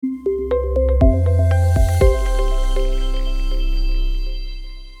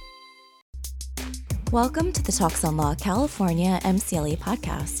Welcome to the Talks on Law California MCLE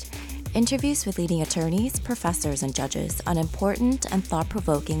podcast. Interviews with leading attorneys, professors, and judges on important and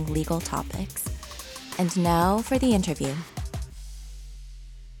thought-provoking legal topics. And now for the interview.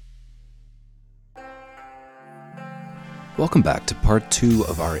 Welcome back to part 2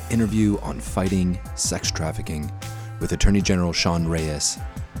 of our interview on fighting sex trafficking with Attorney General Sean Reyes.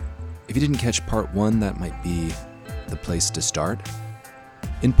 If you didn't catch part 1, that might be the place to start.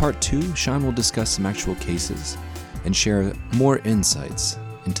 In part 2, Sean will discuss some actual cases and share more insights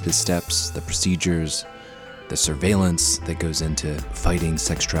into the steps, the procedures, the surveillance that goes into fighting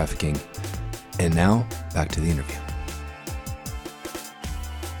sex trafficking. And now, back to the interview.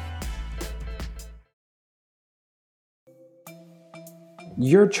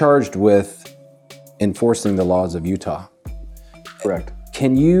 You're charged with enforcing the laws of Utah. Correct.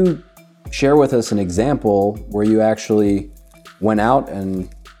 Can you share with us an example where you actually went out and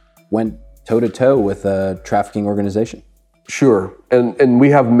went toe-to-toe with a trafficking organization? Sure. And we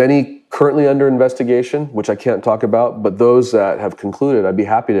have many currently under investigation, which I can't talk about, but those that have concluded, I'd be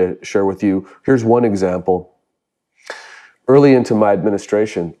happy to share with you. Here's one example. Early into my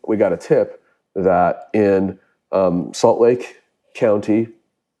administration, we got a tip that in Salt Lake County,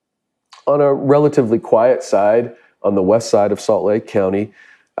 on a relatively quiet side, on the west side of Salt Lake County,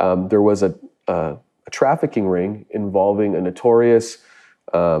 there was a trafficking ring involving a notorious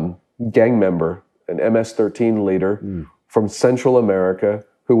gang member, an MS-13 leader from Central America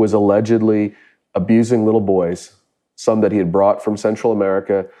who was allegedly abusing little boys, some that he had brought from Central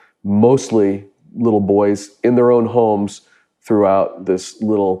America, mostly little boys in their own homes throughout this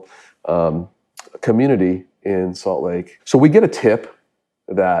little community in Salt Lake. So we get a tip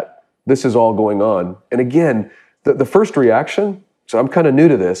that this is all going on. And again, the first reaction, so I'm kind of new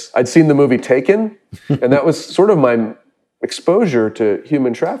to this. I'd seen the movie Taken, and that was sort of my exposure to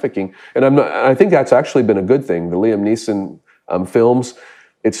human trafficking. And I think that's actually been a good thing. The Liam Neeson films,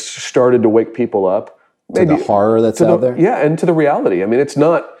 it's started to wake people up. Maybe to the horror that's out there? Yeah, and to the reality. I mean, it's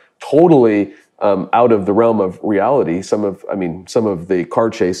not totally out of the realm of reality. Some of the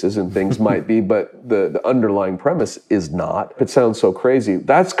car chases and things might be, but the underlying premise is not. It sounds so crazy.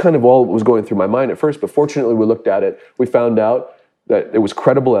 That's kind of all that was going through my mind at first, but fortunately we looked at it. We found out that it was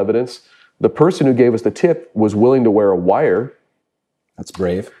credible evidence. The person who gave us the tip was willing to wear a wire. That's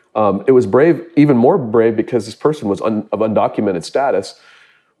brave. It was brave, even more brave, because this person was of undocumented status.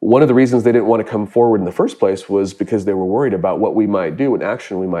 One of the reasons they didn't want to come forward in the first place was because they were worried about what we might do and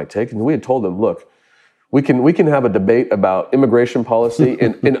action we might take. And we had told them, look, we can have a debate about immigration policy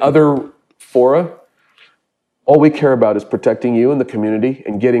in other fora. All we care about is protecting you and the community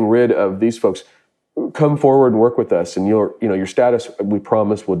and getting rid of these folks. Come forward and work with us, and your status, we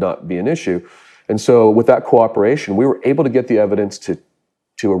promise, would not be an issue. And so with that cooperation, we were able to get the evidence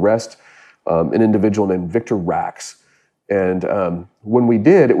to arrest an individual named Victor Rax. And when we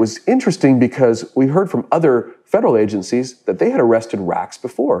did, it was interesting because we heard from other federal agencies that they had arrested Rax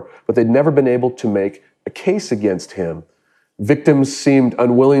before, but they'd never been able to make a case against him. Victims seemed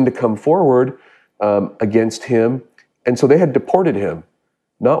unwilling to come forward against him, and so they had deported him.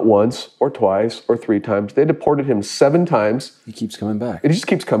 Not once or twice or 3 times. They deported him 7 times. He keeps coming back. He just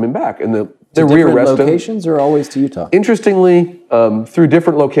keeps coming back. And they rearrest him. Locations or always to Utah? Interestingly, through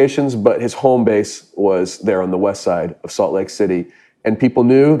different locations, but his home base was there on the west side of Salt Lake City. And people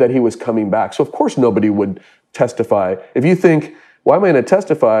knew that he was coming back. So of course nobody would testify. If you think, why am I going to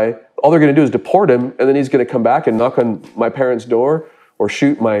testify? All they're going to do is deport him, and then he's going to come back and knock on my parents' door or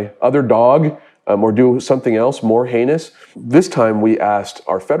shoot my other dog, or do something else more heinous. This time we asked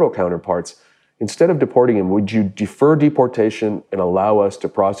our federal counterparts, instead of deporting him, would you defer deportation and allow us to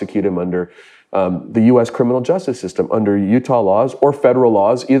prosecute him under the U.S. criminal justice system, under Utah laws or federal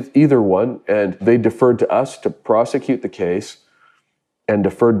laws, either one? And they deferred to us to prosecute the case and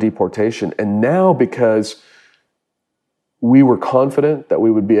deferred deportation. And now, because we were confident that we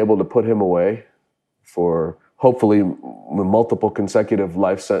would be able to put him away for hopefully multiple consecutive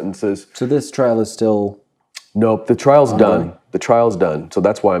life sentences. So this trial is still... Nope, the trial's done. The trial's done. So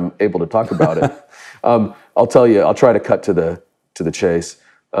that's why I'm able to talk about it. I'll tell you, I'll try to cut to the chase.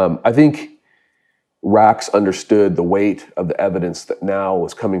 I think Rax understood the weight of the evidence that now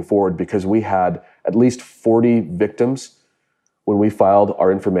was coming forward, because we had at least 40 victims when we filed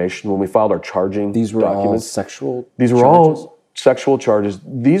our information, when we filed our charging documents. These were all sexual charges? These were all sexual charges.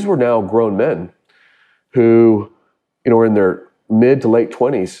 These were now grown men who, were in their mid to late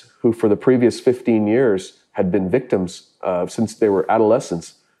 20s, who for the previous 15 years had been victims since they were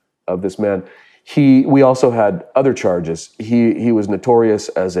adolescents of this man. We also had other charges. He was notorious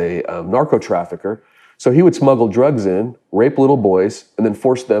as a narco trafficker. So he would smuggle drugs in, rape little boys, and then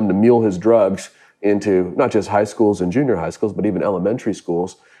force them to mule his drugs into not just high schools and junior high schools, but even elementary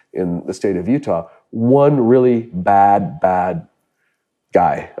schools in the state of Utah. One really bad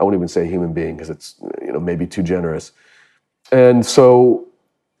guy. I won't even say human being because it's maybe too generous. And so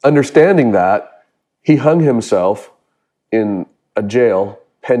understanding that, he hung himself in a jail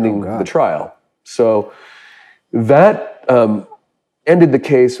pending the trial. So that ended the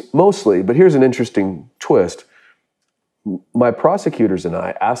case mostly, but here's an interesting twist. My prosecutors and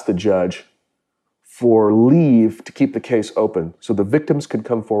I asked the judge for leave to keep the case open so the victims could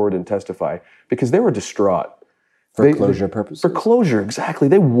come forward and testify because they were distraught. For closure purposes? For closure, exactly.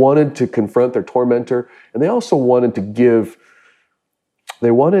 They wanted to confront their tormentor, and they also wanted to give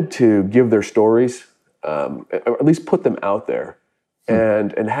their stories, or at least put them out there,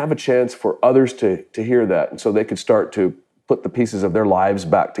 and have a chance for others to hear that, and so they could start to put the pieces of their lives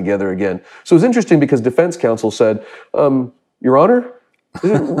back together again. So it was interesting because defense counsel said, Your Honor,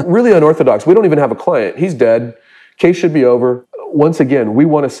 this is really unorthodox. We don't even have a client. He's dead. Case should be over. Once again, we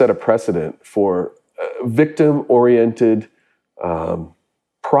want to set a precedent for victim-oriented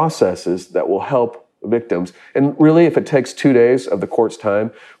processes that will help victims. And really, if it takes 2 days of the court's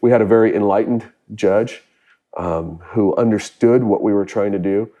time, we had a very enlightened judge who understood what we were trying to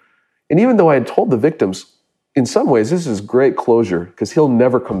do. And even though I had told the victims, in some ways, this is great closure because he'll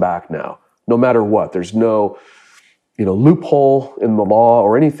never come back now, no matter what. There's no loophole in the law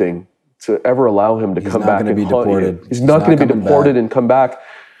or anything to ever allow him to come back and haunt you. He's not going to be deported and come back.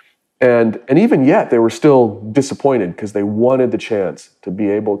 And even yet, they were still disappointed because they wanted the chance to be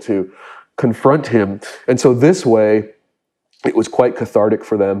able to confront him. And so this way, it was quite cathartic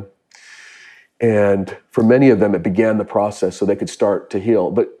for them. And for many of them, it began the process so they could start to heal.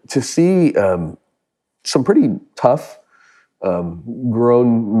 But to see some pretty tough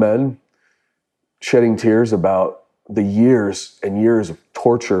grown men shedding tears about the years and years of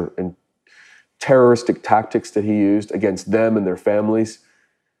torture and terroristic tactics that he used against them and their families.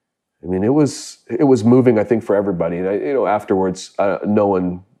 I mean, it was moving, I think, for everybody. And afterwards, no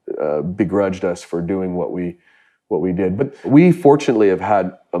one begrudged us for doing what we did. But we fortunately have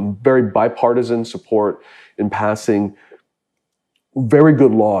had very bipartisan support in passing very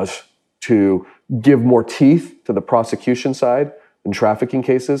good laws to give more teeth to the prosecution side in trafficking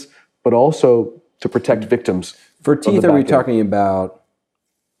cases, but also to protect victims. For teeth, are we talking about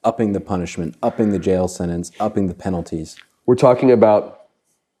upping the punishment, upping the jail sentence, upping the penalties? We're talking about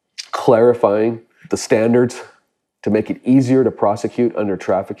clarifying the standards to make it easier to prosecute under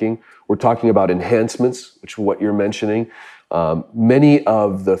trafficking. We're talking about enhancements, which is what you're mentioning. Many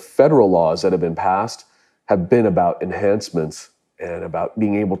of the federal laws that have been passed have been about enhancements and about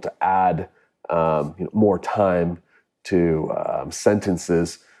being able to add more time to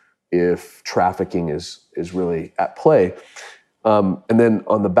sentences if trafficking is really at play. And then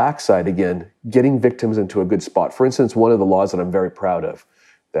on the backside, again, getting victims into a good spot. For instance, one of the laws that I'm very proud of,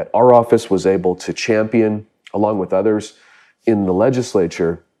 that our office was able to champion along with others in the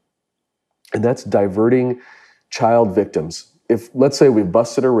legislature, and that's diverting child victims. If, let's say, we've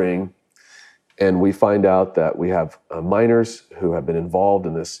busted a ring and we find out that we have minors who have been involved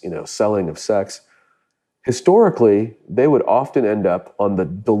in this, selling of sex, historically, they would often end up on the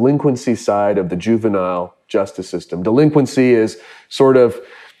delinquency side of the juvenile justice system. Delinquency is sort of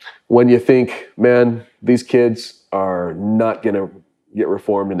when you think, man, these kids are not going to get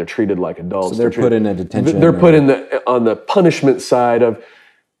reformed and they're treated like adults. So they're put in a detention. They're put on the punishment side of.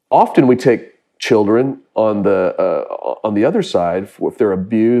 Often we take children on the other side if they're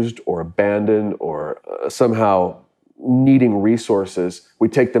abused or abandoned or somehow needing resources. We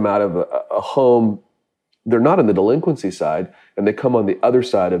take them out of a home. They're not on the delinquency side, and they come on the other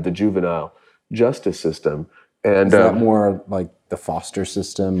side of the juvenile justice system. And is that more like the foster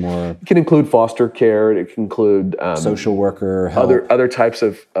system, or it can include foster care? It can include social worker help, other types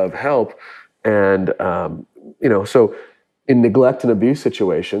of help, and so in neglect and abuse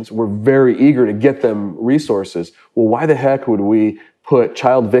situations, we're very eager to get them resources. Well, why the heck would we put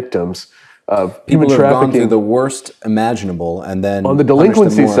child victims of people human who have trafficking gone through the worst imaginable, and then on the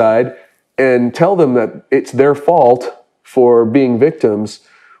delinquency side, and tell them that it's their fault for being victims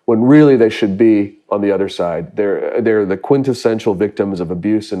when really they should be on the other side? They're the quintessential victims of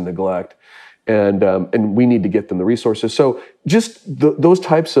abuse and neglect, and we need to get them the resources. So just those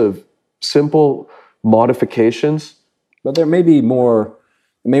types of simple modifications. But there may be more.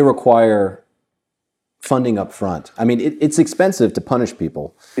 It may require funding up front. I mean, it's expensive to punish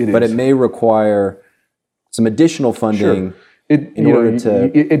people, but it may require some additional funding. Sure.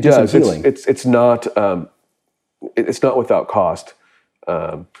 It does. It's not without cost.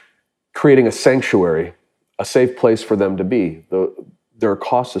 Creating a sanctuary, a safe place for them to be. There are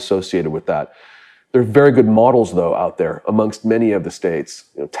costs associated with that. There are very good models, though, out there amongst many of the states.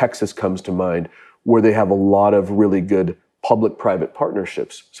 Texas comes to mind, where they have a lot of really good public-private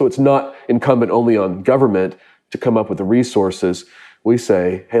partnerships. So it's not incumbent only on government to come up with the resources. We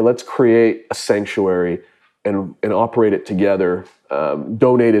say, hey, let's create a sanctuary and operate it together.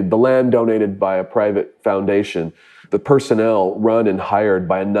 The land donated by a private foundation, the personnel run and hired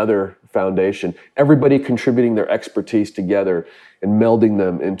by another foundation, everybody contributing their expertise together and melding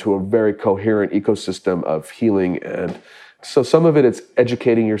them into a very coherent ecosystem of healing. And so some of it's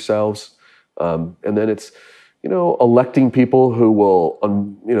educating yourselves, and then it's electing people who will,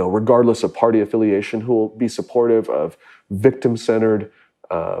 regardless of party affiliation, who will be supportive of victim-centered,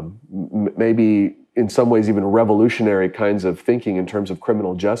 maybe in some ways even revolutionary kinds of thinking in terms of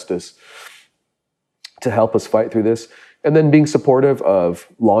criminal justice to help us fight through this. And then being supportive of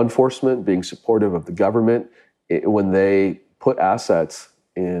law enforcement, being supportive of the government when they put assets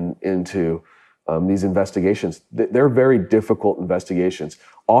into these investigations. They're very difficult investigations.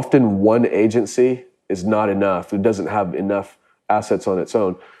 Often one agency is not enough. It doesn't have enough assets on its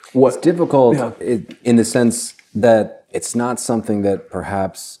own. It's difficult in the sense that it's not something that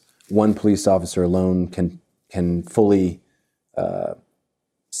perhaps one police officer alone can fully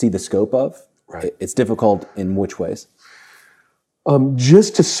see the scope of. Right. It's difficult in which ways?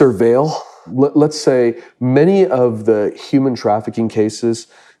 Just to surveil, let's say many of the human trafficking cases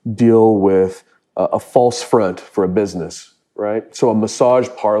deal with a false front for a business, right? So a massage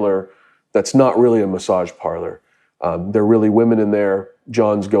parlor that's not really a massage parlor. There are really women in there.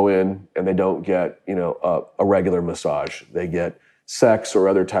 Johns go in and they don't get, a regular massage. They get sex or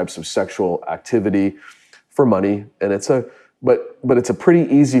other types of sexual activity for money, and it's a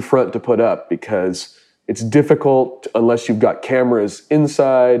pretty easy front to put up because it's difficult unless you've got cameras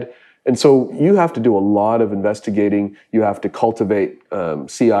inside. And so you have to do a lot of investigating. You have to cultivate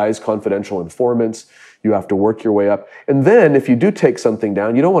CIs, confidential informants. You have to work your way up. And then if you do take something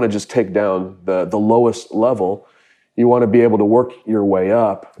down, you don't want to just take down the lowest level. You want to be able to work your way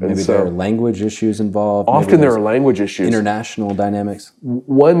up. Maybe there are language issues involved. Often there are language issues. International dynamics.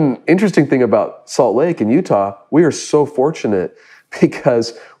 One interesting thing about Salt Lake in Utah, we are so fortunate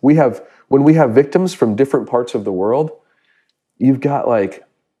because when we have victims from different parts of the world, you've got like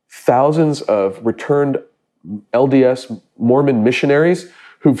thousands of returned LDS Mormon missionaries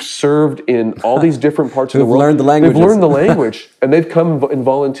who've served in all these different parts of the world. Learned the languages. They've learned the language, and they've come in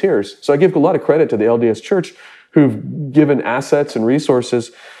volunteers. So I give a lot of credit to the LDS Church who've given assets and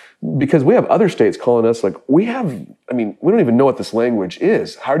resources, because we have other states calling us like, we don't even know what this language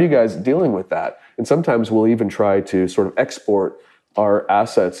is. How are you guys dealing with that? And sometimes we'll even try to sort of export our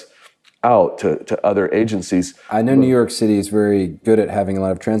assets out to other agencies. I know New York City is very good at having a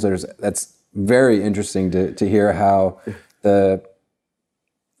lot of translators. That's very interesting to hear how the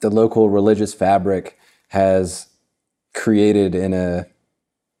local religious fabric has created in an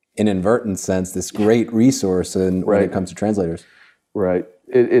inadvertent sense this great resource when it comes to translators. Right.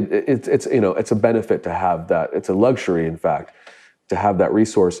 It's a benefit to have that. It's a luxury, in fact, to have that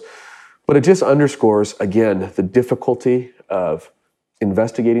resource. But it just underscores, again, the difficulty of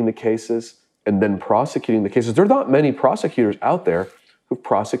investigating the cases and then prosecuting the cases. There are not many prosecutors out there who've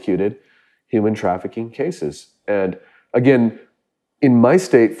prosecuted human trafficking cases. And again, in my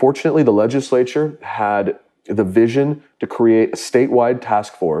state, fortunately, the legislature had the vision to create a statewide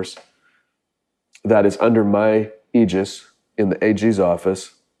task force that is under my aegis in the AG's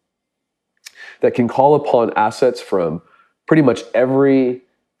office that can call upon assets from pretty much every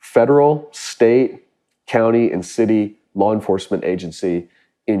federal, state, county, and city law enforcement agency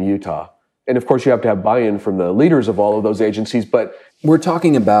in Utah. And of course, you have to have buy-in from the leaders of all of those agencies, but we're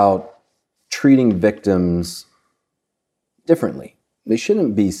talking about treating victims differently. They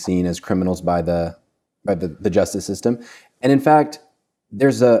shouldn't be seen as criminals by the justice system. And in fact,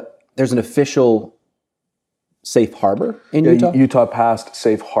 there's an official safe harbor in Utah? Utah passed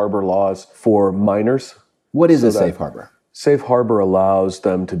safe harbor laws for minors. What is a safe harbor? Safe harbor allows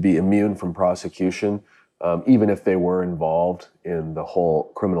them to be immune from prosecution, even if they were involved in the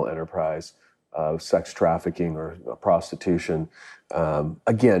whole criminal enterprise of sex trafficking or prostitution.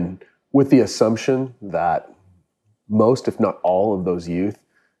 Again, with the assumption that most, if not all, of those youth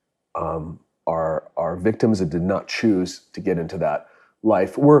are victims that did not choose to get into that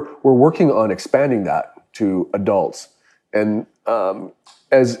life. We're working on expanding that to adults, and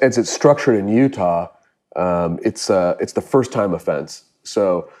as it's structured in Utah, it's the first time offense.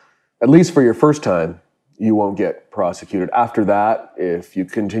 So at least for your first time, you won't get prosecuted. After that, if you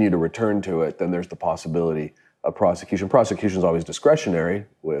continue to return to it, then there's the possibility of prosecution. Prosecution is always discretionary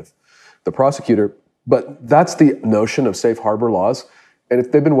with the prosecutor, but that's the notion of safe harbor laws.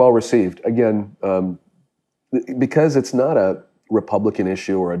 if they've been well received, again, because it's not a Republican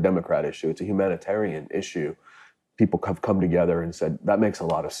issue or a Democrat issue, it's a humanitarian issue. People have come together and said, that makes a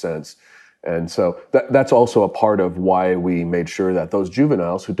lot of sense. And so that's also a part of why we made sure that those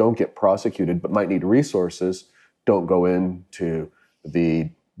juveniles who don't get prosecuted but might need resources don't go into the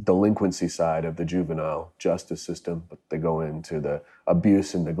delinquency side of the juvenile justice system, but they go into the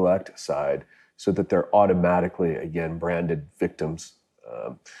abuse and neglect side so that they're automatically, again, branded victims.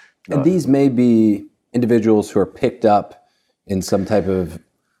 And these may be individuals who are picked up in some type of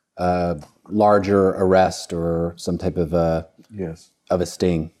larger arrest or some type of a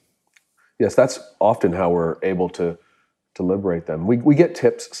sting. Yes, that's often how we're able to liberate them. We get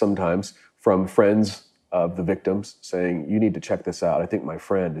tips sometimes from friends of the victims saying, you need to check this out. I think my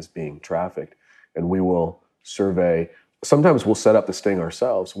friend is being trafficked. And we will survey. Sometimes we'll set up the sting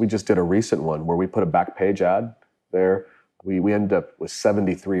ourselves. We just did a recent one where we put a back page ad there. We ended up with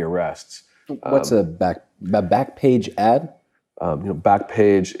 73 arrests. What's a back page ad? Back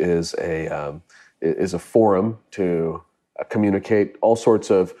page is a forum to communicate all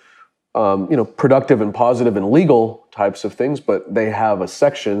sorts of productive and positive and legal types of things, but they have a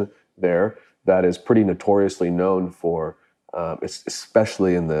section there that is pretty notoriously known for,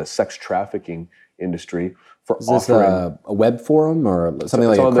 especially in the sex trafficking industry, for offering. Is this a web forum or something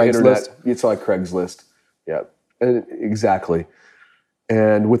like a Craigslist? Internet. It's like Craigslist, yeah, exactly.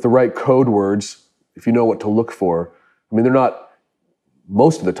 And with the right code words, if you know what to look for, I mean, they're not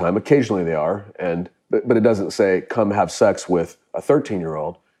most of the time. Occasionally they are, but it doesn't say come have sex with a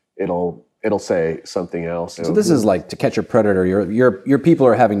 13-year-old. It'll say something else. So this is like To Catch a Predator. Your people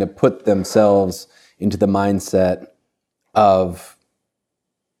are having to put themselves into the mindset of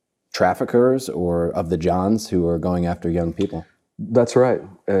traffickers or of the Johns who are going after young people. That's right.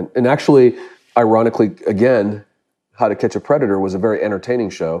 And actually, ironically, again, How to Catch a Predator was a very entertaining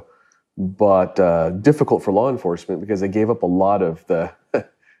show, but difficult for law enforcement because they gave up a lot of the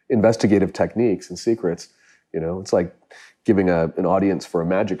investigative techniques and secrets. It's like giving an audience for a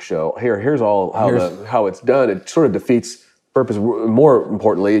magic show. Here's how it's done. It sort of defeats purpose. More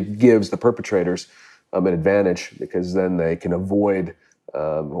importantly, it gives the perpetrators an advantage because then they can avoid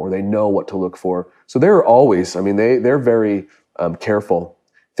or they know what to look for. So they're always, they're very careful.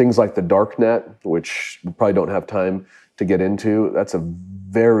 Things like the dark net, which we probably don't have time to get into, that's a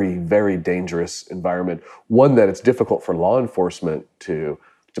very, very dangerous environment. One that it's difficult for law enforcement to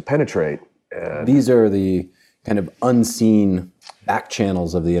penetrate. And these are the kind of unseen back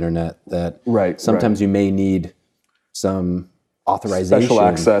channels of the internet that sometimes you may need some authorization. Special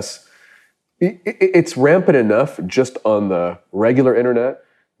access. It's rampant enough just on the regular internet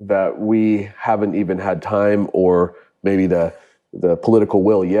that we haven't even had time or maybe the political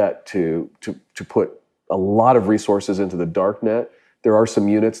will yet to put a lot of resources into the dark net. There are some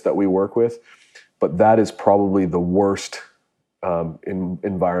units that we work with, but that is probably the worst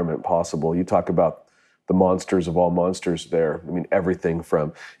environment possible. You talk about the monsters of all monsters there. Everything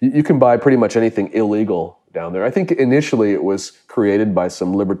from, you can buy pretty much anything illegal down there. I think initially it was created by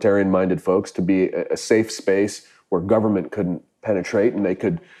some libertarian-minded folks to be a safe space where government couldn't penetrate and they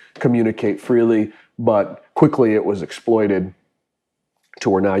could communicate freely, but quickly it was exploited to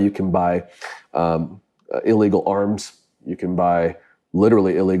where now you can buy illegal arms. You can buy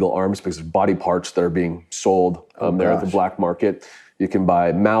literally illegal arms because of body parts that are being sold there at the black market. You can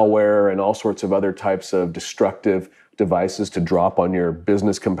buy malware and all sorts of other types of destructive devices to drop on your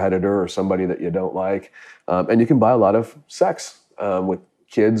business competitor or somebody that you don't like. And you can buy a lot of sex with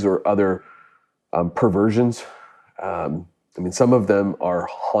kids or other perversions. Some of them are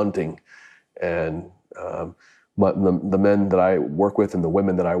haunting. And the men that I work with and the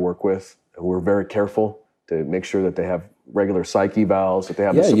women that I work with, we're very careful to make sure that they have regular psych evals, that they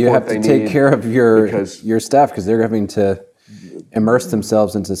have the support they need. Yeah, you have to take care of your staff because they're having to immerse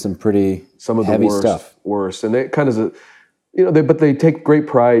themselves into some pretty heavy stuff. Worse. And they kind of, but they take great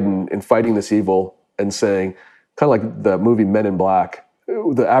pride in fighting this evil and saying, kind of like the movie Men in Black,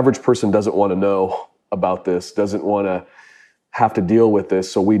 the average person doesn't want to know about this, doesn't want to have to deal with this,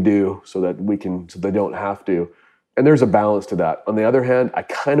 so we do, so they don't have to. And there's a balance to that. On the other hand, I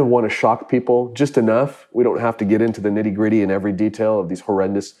kind of want to shock people just enough. We don't have to get into the nitty-gritty and every detail of these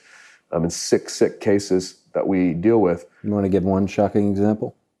horrendous and sick cases that we deal with. You want to give one shocking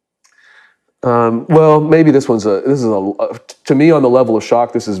example? Well, maybe this is to me on the level of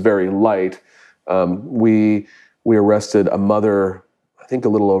shock, this is very light. We arrested a mother, I think a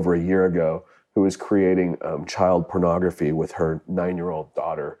little over a year ago, who was creating child pornography with her 9-year-old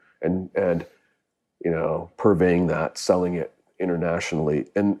daughter and purveying that, selling it internationally.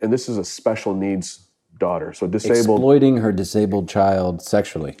 And this is a special needs daughter. So disabled Exploiting her disabled child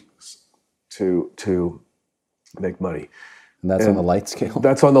sexually. to make money. And that's on the light scale.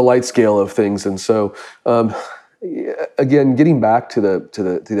 That's on the light scale of things. And so, again, getting back to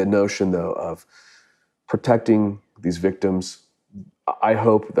the notion though of protecting these victims, I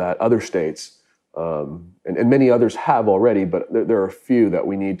hope that other states and many others have already, but there are a few that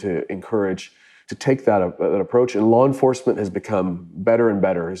we need to encourage to take that approach. And law enforcement has become better and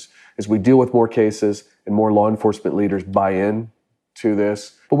better as we deal with more cases and more law enforcement leaders buy in to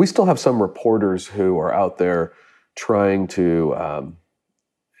this. But we still have some reporters who are out there trying to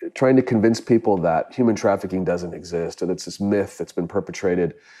convince people that human trafficking doesn't exist, and it's this myth that's been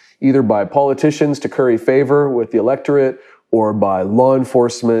perpetrated either by politicians to curry favor with the electorate or by law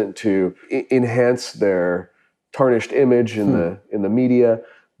enforcement to enhance their tarnished image in the media.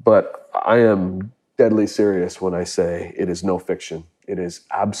 But I am deadly serious when I say it is no fiction. It is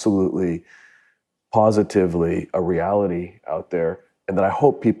absolutely, positively a reality out there, and that I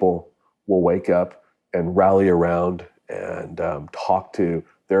hope people will wake up and rally around and talk to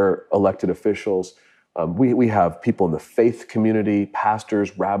their elected officials. We have people in the faith community,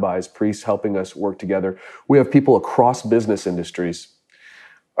 pastors, rabbis, priests helping us work together. We have people across business industries,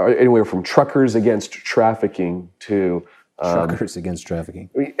 anywhere from truckers against trafficking to Truckers against trafficking.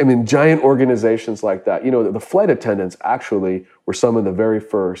 I mean, giant organizations like that. You know, the flight attendants actually were some of the very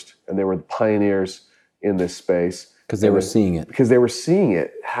first, and they were the pioneers in this space. Because they were seeing it. Because they were seeing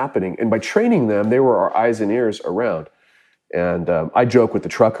it happening. And by training them, they were our eyes and ears around. And I joke with the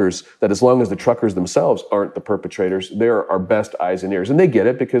truckers that as long as the truckers themselves aren't the perpetrators, they're our best eyes and ears. And they get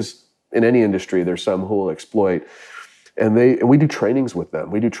it because in any industry, there's some who will exploit. And we do trainings with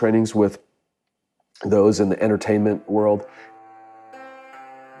them. We do trainings with those in the entertainment world.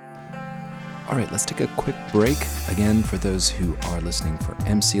 All right, let's take a quick break. Again, for those who are listening for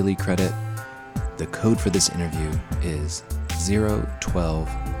MCLE credit, the code for this interview is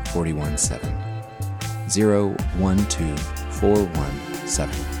 012417.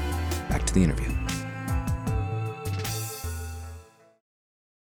 012417. Back to the interview.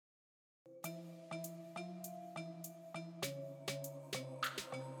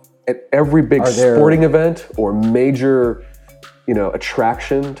 At every big sporting event or major,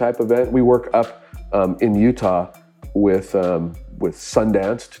 attraction type event, we work up in Utah with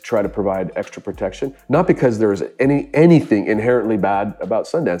Sundance to try to provide extra protection. Not because there's anything inherently bad about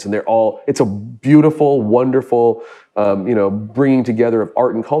Sundance, and it's a beautiful, wonderful, bringing together of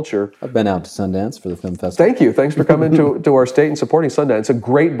art and culture. I've been out to Sundance for the film festival. Thank you. Thanks for coming to our state and supporting Sundance. It's a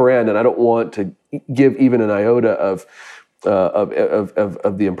great brand, and I don't want to give even an iota of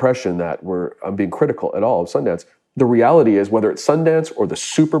the impression that I'm being critical at all of Sundance. The reality is, whether it's Sundance or the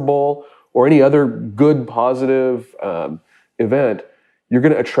Super Bowl or any other good, positive event, you're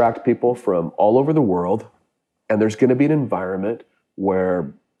going to attract people from all over the world, and there's going to be an environment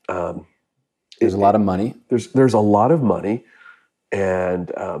where there's a lot of money. There's a lot of money, and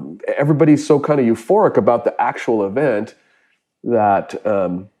everybody's so kind of euphoric about the actual event that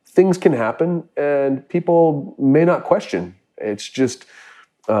things can happen, and people may not question. It's just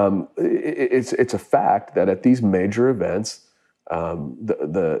it's a fact that at these major events,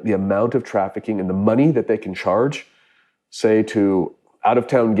 the amount of trafficking and the money that they can charge, say to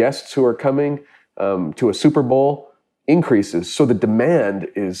out-of-town guests who are coming to a Super Bowl, increases. So the demand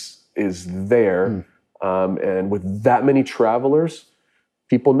is there, and with that many travelers,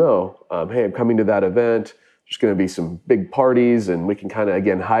 people know, hey, I'm coming to that event. There's going to be some big parties, and we can kind of,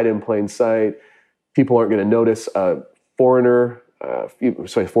 again, hide in plain sight. People aren't going to notice a foreigner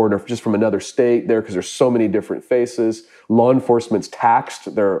just from another state there because there's so many different faces. Law enforcement's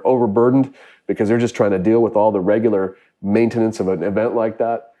taxed. They're overburdened because they're just trying to deal with all the regular maintenance of an event like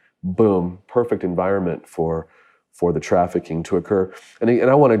that. Boom, perfect environment for the trafficking to occur. And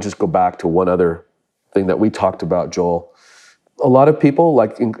I want to just go back to one other thing that we talked about, Joel. A lot of people,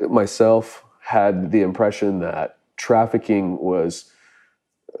 like myself, had the impression that trafficking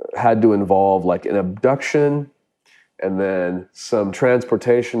had to involve like an abduction and then some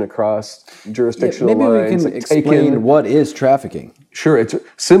transportation across jurisdictional lines. Maybe we can explain what is trafficking. Sure. It's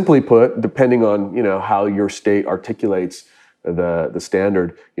simply put, depending on how your state articulates the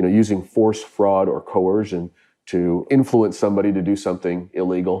standard, using force, fraud, or coercion to influence somebody to do something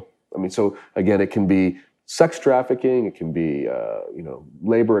illegal. I mean, so again, it can be sex trafficking, it can be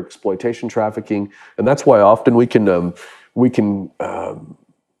labor exploitation trafficking, and that's why often we can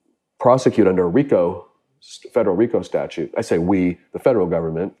prosecute under a federal RICO statute. I say we, the federal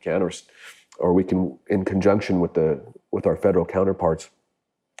government can, or we can in conjunction with our federal counterparts.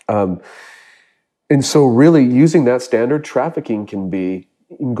 And so, really, using that standard, trafficking can be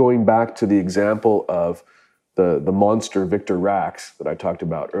going back to the example of the monster Victor Rax that I talked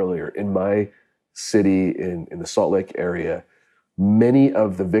about earlier, in my city, in the Salt Lake area, many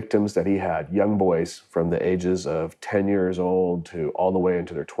of the victims that he had, young boys from the ages of 10 years old to all the way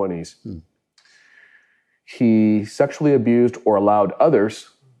into their 20s, he sexually abused or allowed others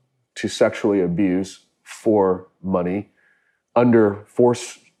to sexually abuse for money under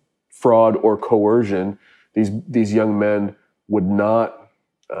force, fraud, or coercion. These young men would not,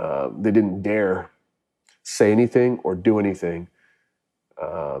 they didn't dare say anything or do anything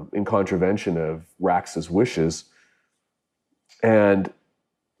in contravention of Rax's wishes. And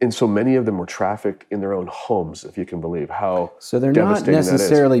so many of them were trafficked in their own homes, if you can believe how So they're not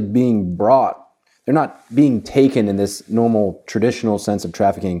necessarily being brought, they're not being taken in this normal traditional sense of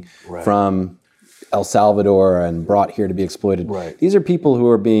trafficking from El Salvador and brought here to be exploited. Right. These are people who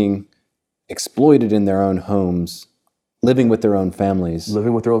are being exploited in their own homes, living with their own families.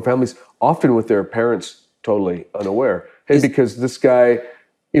 Living with their own families, often with their parents totally unaware. Hey, because this guy,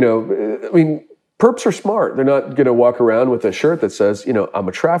 perps are smart. They're not going to walk around with a shirt that says, I'm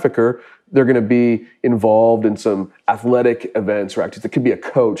a trafficker. They're going to be involved in some athletic events or activities. It could be a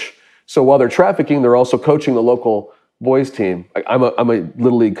coach. So while they're trafficking, they're also coaching the local boys team. I'm a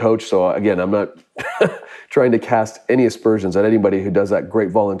Little League coach, so again, I'm not trying to cast any aspersions at anybody who does that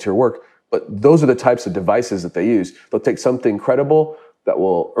great volunteer work, but those are the types of devices that they use. They'll take something credible that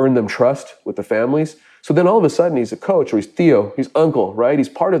will earn them trust with the families. So then all of a sudden he's a coach, or he's Theo, he's uncle, right? He's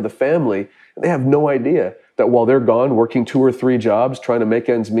part of the family, and they have no idea that while they're gone working 2 or 3 jobs, trying to make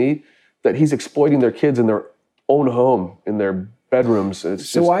ends meet, that he's exploiting their kids in their own home, in their bedrooms.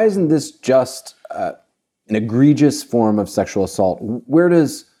 So why isn't this just an egregious form of sexual assault? Where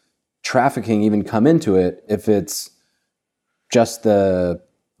does trafficking even come into it if it's just the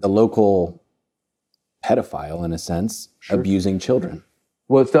local pedophile, in a sense, abusing children?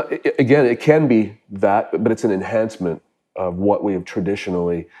 Well, it's not. Again, it can be that, but it's an enhancement of what we have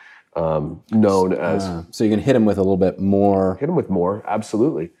traditionally known as. So you can hit them with a little bit more. Hit them with more,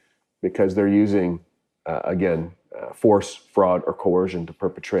 absolutely, because they're using, force, fraud, or coercion to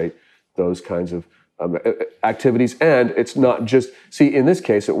perpetrate those kinds of activities. And it's not just, in this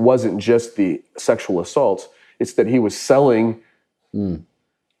case, it wasn't just the sexual assaults. It's that he was selling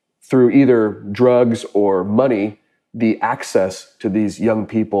through either drugs or money the access to these young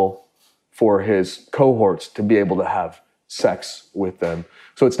people for his cohorts to be able to have sex with them.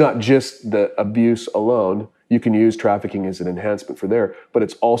 So it's not just the abuse alone. You can use trafficking as an enhancement for there, but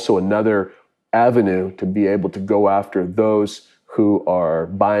it's also another avenue to be able to go after those who are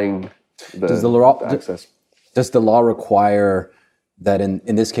buying the access. Does the law require that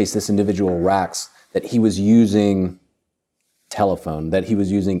in this case, this individual Rax, that he was using telephone, that he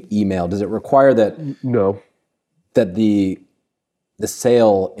was using email? Does it require that? No. That the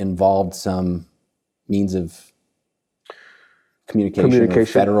sale involved some means of communication. Or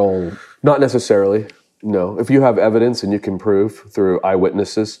federal? Not necessarily, no. If you have evidence and you can prove through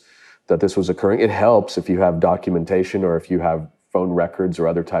eyewitnesses that this was occurring, it helps if you have documentation or if you have phone records or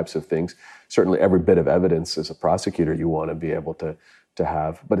other types of things. Certainly every bit of evidence as a prosecutor you want to be able to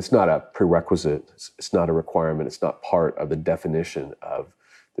have, but it's not a prerequisite, it's not a requirement, it's not part of the definition of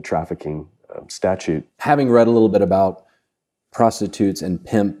the trafficking statute. Having read a little bit about prostitutes and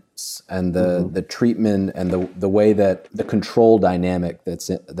pimps and the treatment and the way that the control dynamic that's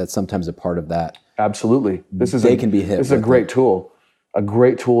sometimes a part of that. Absolutely. Can be hit. This is a great tool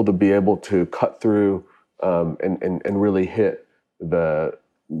to be able to cut through and really hit the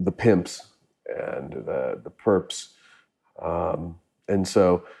pimps and the perps. And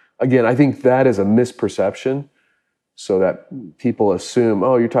so, again, I think that is a misperception, so that people assume,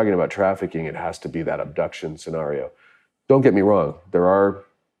 oh, you're talking about trafficking, it has to be that abduction scenario. Don't get me wrong, there are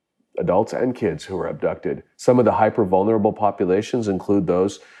adults and kids who are abducted. Some of the hyper-vulnerable populations include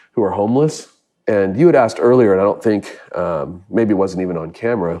those who are homeless. And you had asked earlier, and I don't think, maybe it wasn't even on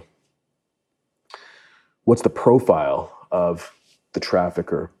camera, what's the profile of the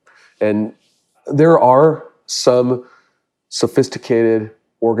trafficker? And there are some sophisticated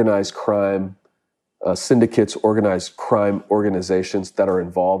organized crime syndicates, organized crime organizations that are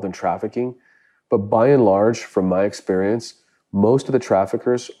involved in trafficking. But by and large, from my experience, most of the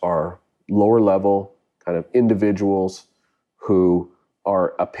traffickers are lower level kind of individuals who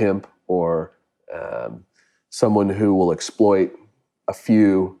are a pimp or someone who will exploit a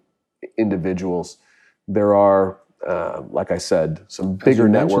few individuals. There are, like I said, some bigger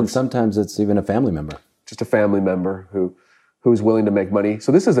networks. Sometimes it's even a family member. Just a family member who's willing to make money.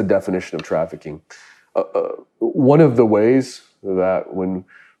 So this is a definition of trafficking. One of the ways that when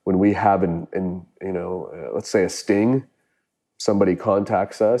we have let's say a sting, somebody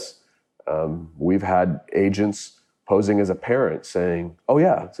contacts us, we've had agents posing as a parent saying, oh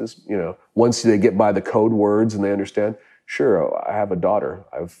yeah, this is, once they get by the code words and they understand, sure, I have a daughter.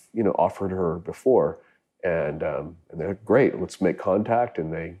 I've, offered her before. And they're great, let's make contact.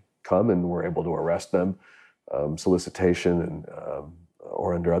 And they come and we're able to arrest them, solicitation and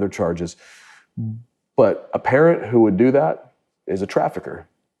or under other charges. But a parent who would do that is a trafficker.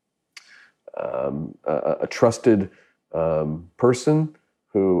 A trusted person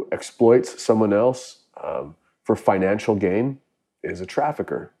who exploits someone else for financial gain is a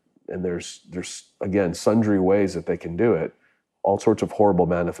trafficker. And there's again, sundry ways that they can do it, all sorts of horrible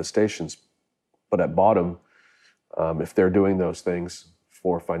manifestations. But at bottom, if they're doing those things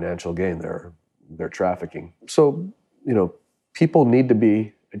for financial gain, they're trafficking. So, people need to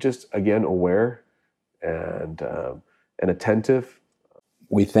be just, again, aware and attentive.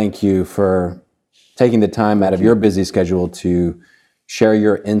 We thank you for taking the time out of your busy schedule to share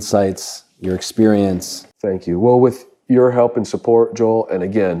your insights, your experience. Thank you. Well, with your help and support, Joel, and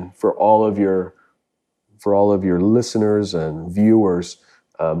again, for all of your listeners and viewers,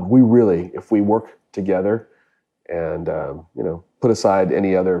 we really, if we work together and put aside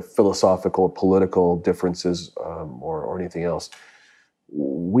any other philosophical, political differences or anything else,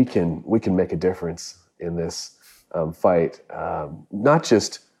 we can make a difference in this fight, not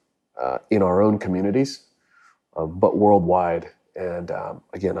just in our own communities, but worldwide. And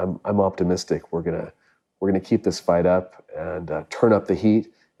again, I'm optimistic. We're gonna keep this fight up and turn up the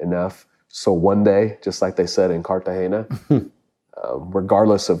heat enough so one day, just like they said in Cartagena,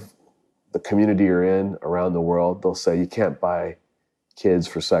 regardless of the community you're in around the world, they'll say you can't buy kids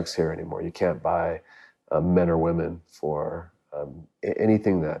for sex here anymore. You can't buy men or women for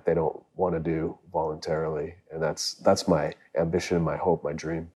anything that they don't want to do voluntarily. And that's my ambition, my hope, my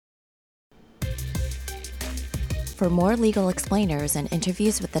dream. For more legal explainers and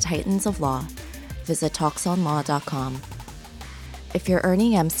interviews with the titans of law, visit talksonlaw.com. If you're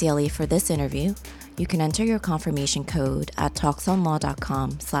earning MCLE for this interview, you can enter your confirmation code at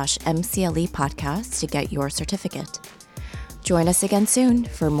talksonlaw.com/MCLE podcast to get your certificate. Join us again soon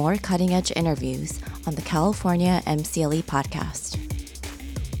for more cutting-edge interviews on the California MCLE podcast.